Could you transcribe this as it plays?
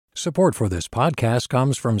Support for this podcast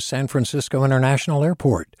comes from San Francisco International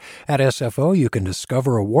Airport. At SFO, you can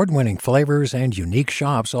discover award-winning flavors and unique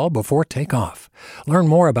shops all before takeoff. Learn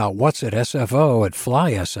more about what's at SFO at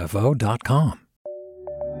flysfo.com.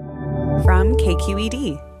 From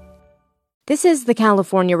KQED. This is the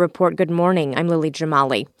California Report. Good morning. I'm Lily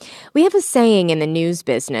Jamali. We have a saying in the news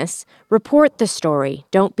business: report the story,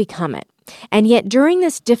 don't become it. And yet, during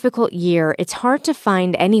this difficult year, it's hard to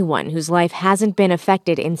find anyone whose life hasn't been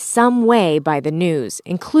affected in some way by the news,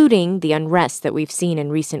 including the unrest that we've seen in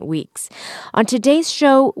recent weeks. On today's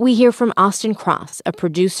show, we hear from Austin Cross, a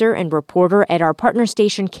producer and reporter at our partner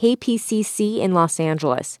station KPCC in Los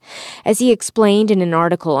Angeles. As he explained in an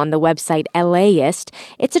article on the website LAist,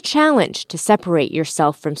 it's a challenge to separate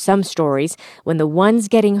yourself from some stories when the ones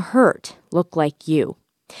getting hurt look like you.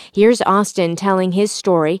 Here's Austin telling his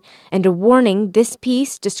story, and a warning: this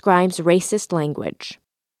piece describes racist language.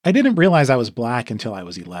 I didn't realize I was black until I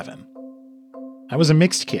was 11. I was a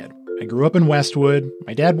mixed kid. I grew up in Westwood.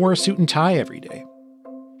 My dad wore a suit and tie every day.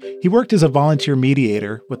 He worked as a volunteer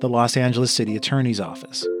mediator with the Los Angeles City Attorney's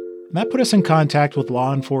Office. And that put us in contact with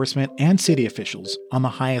law enforcement and city officials on the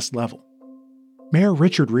highest level. Mayor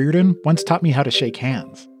Richard Riordan once taught me how to shake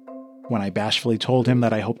hands. When I bashfully told him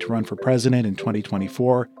that I hoped to run for president in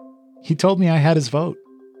 2024, he told me I had his vote.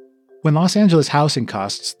 When Los Angeles housing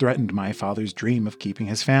costs threatened my father's dream of keeping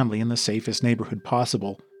his family in the safest neighborhood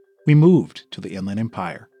possible, we moved to the Inland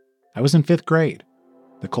Empire. I was in 5th grade.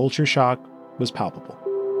 The culture shock was palpable.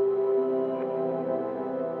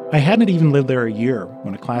 I hadn't even lived there a year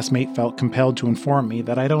when a classmate felt compelled to inform me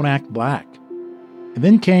that I don't act black. And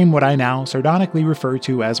then came what I now sardonically refer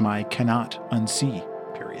to as my cannot unsee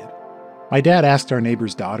period. My dad asked our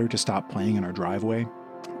neighbor's daughter to stop playing in our driveway.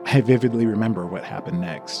 I vividly remember what happened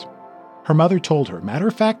next. Her mother told her,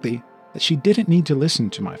 matter-of-factly, that she didn't need to listen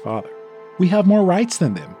to my father. "We have more rights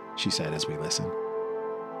than them," she said as we listened.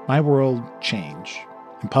 My world changed.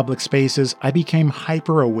 In public spaces, I became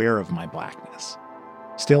hyper-aware of my blackness.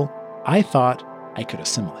 Still, I thought I could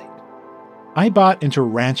assimilate. I bought into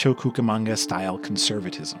Rancho Cucamonga-style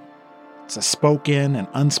conservatism. It's a spoken and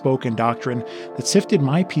unspoken doctrine that sifted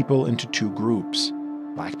my people into 2 groups: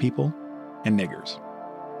 black people and niggers.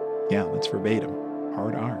 Yeah, that's verbatim.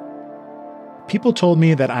 Hard R. People told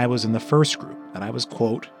me that I was in the first group, that I was,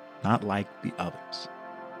 quote, not like the others.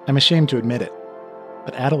 I'm ashamed to admit it,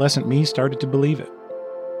 but adolescent me started to believe it.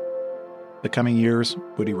 The coming years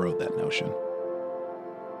would erode that notion.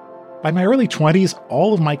 By my early 20s,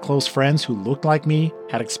 all of my close friends who looked like me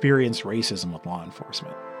had experienced racism with law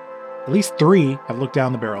enforcement. At least 3 have looked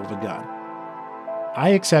down the barrel of a gun. I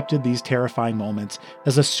accepted these terrifying moments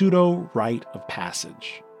as a pseudo-rite of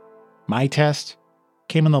passage. My test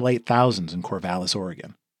came in the late thousands in Corvallis,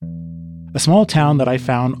 Oregon, a small town that I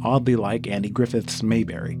found oddly like Andy Griffith's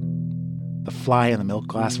Mayberry. The fly-in-the-milk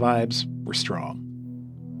glass vibes were strong.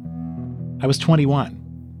 I was 21.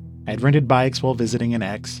 I had rented bikes while visiting an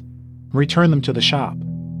ex and returned them to the shop.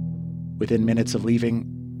 Within minutes of leaving,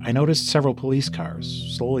 I noticed several police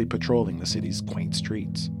cars slowly patrolling the city's quaint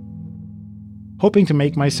streets. Hoping to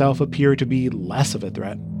make myself appear to be less of a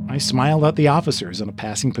threat, I smiled at the officers in a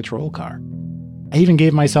passing patrol car. I even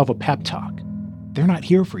gave myself a pep talk. They're not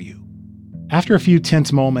here for you. After a few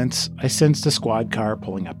tense moments, I sensed a squad car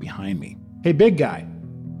pulling up behind me. "Hey, big guy."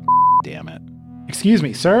 Damn it. "Excuse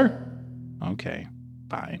me, sir?" "Okay,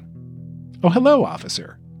 fine." "Oh, hello,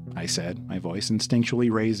 officer," I said, my voice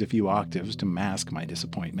instinctually raised a few octaves to mask my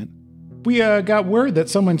disappointment. "We got word that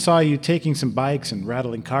someone saw you taking some bikes and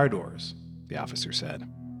rattling car doors," the officer said.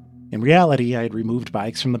 In reality, I had removed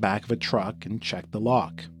bikes from the back of a truck and checked the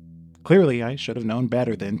lock. Clearly, I should have known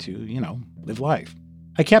better than to, live life.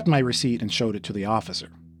 I kept my receipt and showed it to the officer.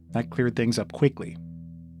 That cleared things up quickly.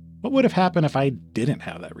 What would have happened if I didn't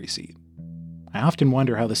have that receipt? I often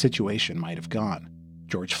wonder how the situation might have gone.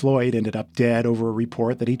 George Floyd ended up dead over a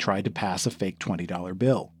report that he tried to pass a fake $20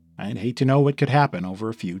 bill. I'd hate to know what could happen over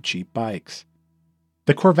a few cheap bikes.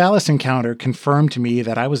 The Corvallis encounter confirmed to me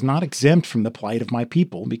that I was not exempt from the plight of my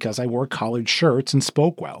people because I wore collared shirts and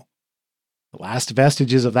spoke well. The last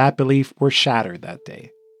vestiges of that belief were shattered that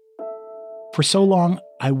day. For so long,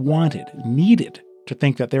 I needed to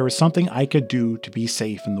think that there was something I could do to be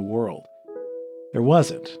safe in the world. There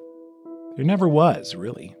wasn't. There never was,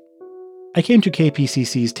 really. I came to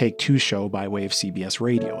KPCC's Take 2 show by way of CBS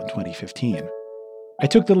Radio in 2015. I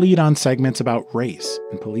took the lead on segments about race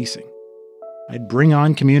and policing. I'd bring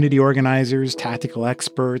on community organizers, tactical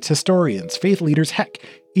experts, historians, faith leaders, heck,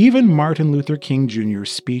 even Martin Luther King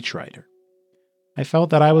Jr.'s speechwriter. I felt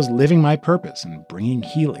that I was living my purpose and bringing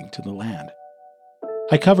healing to the land.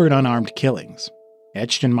 I covered unarmed killings.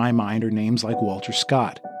 Etched in my mind are names like Walter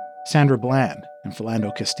Scott, Sandra Bland, and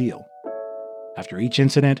Philando Castile. After each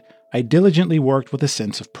incident, I diligently worked with a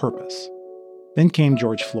sense of purpose. Then came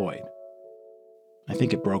George Floyd. I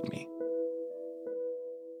think it broke me.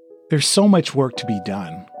 There's so much work to be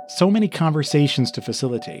done, so many conversations to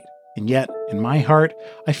facilitate, and yet, in my heart,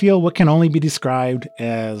 I feel what can only be described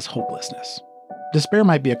as hopelessness. Despair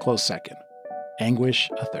might be a close second, anguish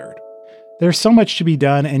a third. There's so much to be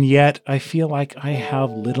done, and yet I feel like I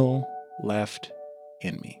have little left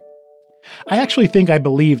in me. I actually think I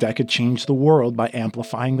believed I could change the world by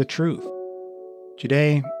amplifying the truth.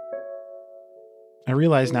 Today, I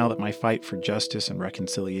realize now that my fight for justice and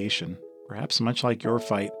reconciliation, perhaps much like your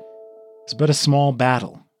fight, is but a small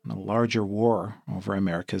battle in a larger war over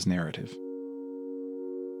America's narrative.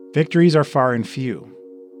 Victories are far and few.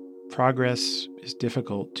 Progress is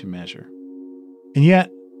difficult to measure. And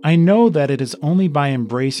yet, I know that it is only by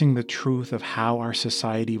embracing the truth of how our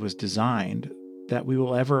society was designed that we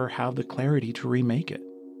will ever have the clarity to remake it.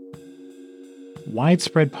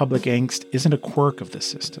 Widespread public angst isn't a quirk of the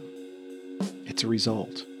system. It's a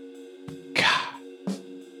result. God,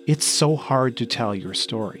 it's so hard to tell your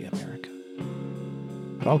story, America.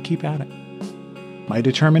 But I'll keep at it. My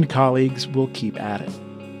determined colleagues will keep at it.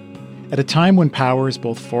 At a time when powers,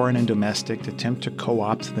 both foreign and domestic, attempt to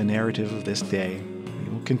co-opt the narrative of this day, we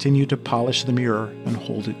will continue to polish the mirror and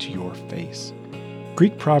hold it to your face.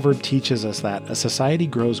 Greek proverb teaches us that a society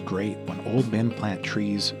grows great when old men plant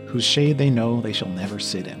trees whose shade they know they shall never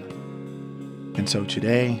sit in. And so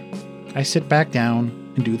today, I sit back down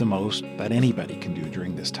and do the most that anybody can do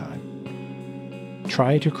during this time.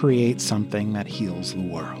 Try to create something that heals the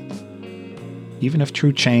world, even if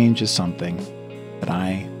true change is something that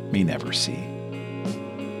I may never see.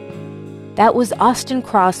 That was Austin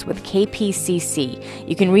Cross with KPCC.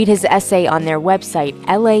 You can read his essay on their website,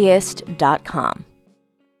 laist.com.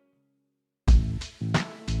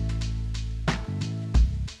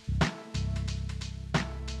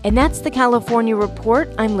 And that's the California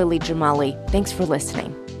Report. I'm Lily Jamali. Thanks for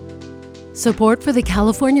listening. Support for the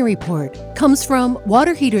California Report comes from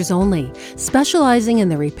Water Heaters Only, specializing in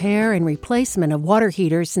the repair and replacement of water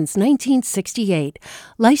heaters since 1968.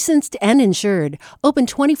 Licensed and insured, open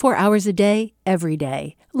 24 hours a day, every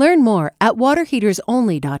day. Learn more at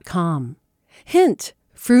waterheatersonly.com. Hint: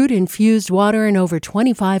 fruit-infused water in over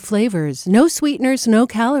 25 flavors. No sweeteners, no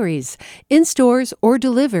calories. In stores or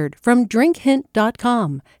delivered from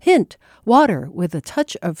drinkhint.com. Hint: water with a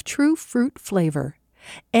touch of true fruit flavor.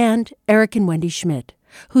 And Eric and Wendy Schmidt,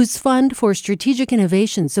 whose Fund for Strategic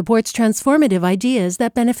Innovation supports transformative ideas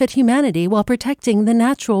that benefit humanity while protecting the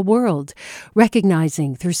natural world,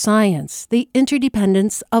 recognizing through science the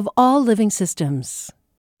interdependence of all living systems.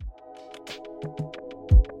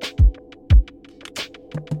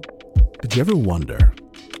 Did you ever wonder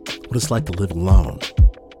what it's like to live alone,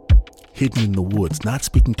 hidden in the woods, not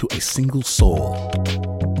speaking to a single soul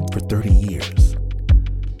for 30 years?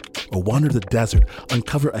 Or wander the desert,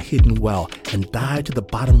 uncover a hidden well, and dive to the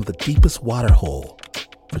bottom of the deepest water hole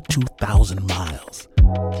for 2,000 miles?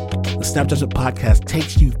 The Snap Judgment Podcast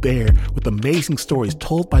takes you there with amazing stories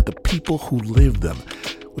told by the people who live them,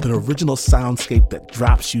 with an original soundscape that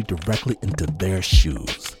drops you directly into their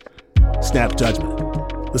shoes. Snap Judgment.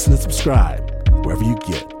 Listen and subscribe wherever you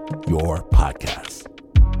get your podcasts.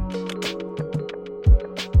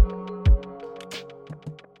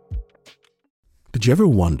 Did you ever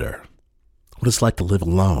wonder what it's like to live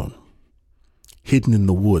alone, hidden in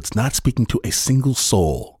the woods, not speaking to a single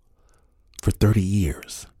soul for 30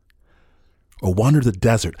 years? Or wander the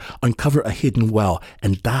desert, uncover a hidden well,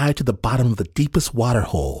 and dive to the bottom of the deepest water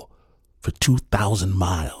hole for 2,000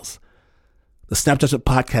 miles? The Snap Judgment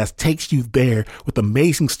Podcast takes you there with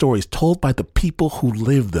amazing stories told by the people who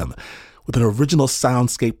live them, with an original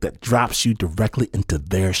soundscape that drops you directly into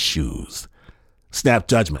their shoes. Snap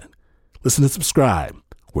Judgment. Listen and subscribe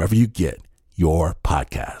wherever you get your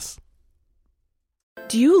podcasts.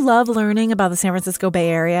 Do you love learning about the San Francisco Bay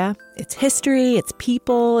Area, its history, its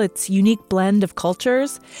people, its unique blend of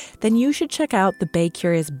cultures? Then you should check out the Bay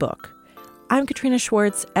Curious book. I'm Katrina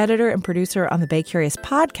Schwartz, editor and producer on the Bay Curious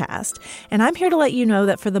podcast, and I'm here to let you know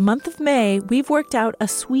that for the month of May, we've worked out a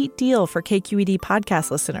sweet deal for KQED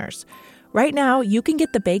podcast listeners. Right now, you can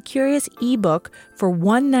get the Bay Curious ebook for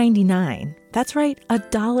 $1.99. That's right,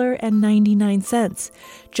 $1.99.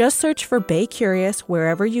 Just search for Bay Curious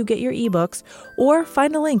wherever you get your ebooks, or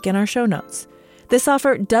find a link in our show notes. This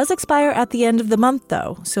offer does expire at the end of the month,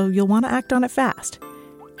 though, so you'll want to act on it fast.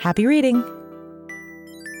 Happy reading!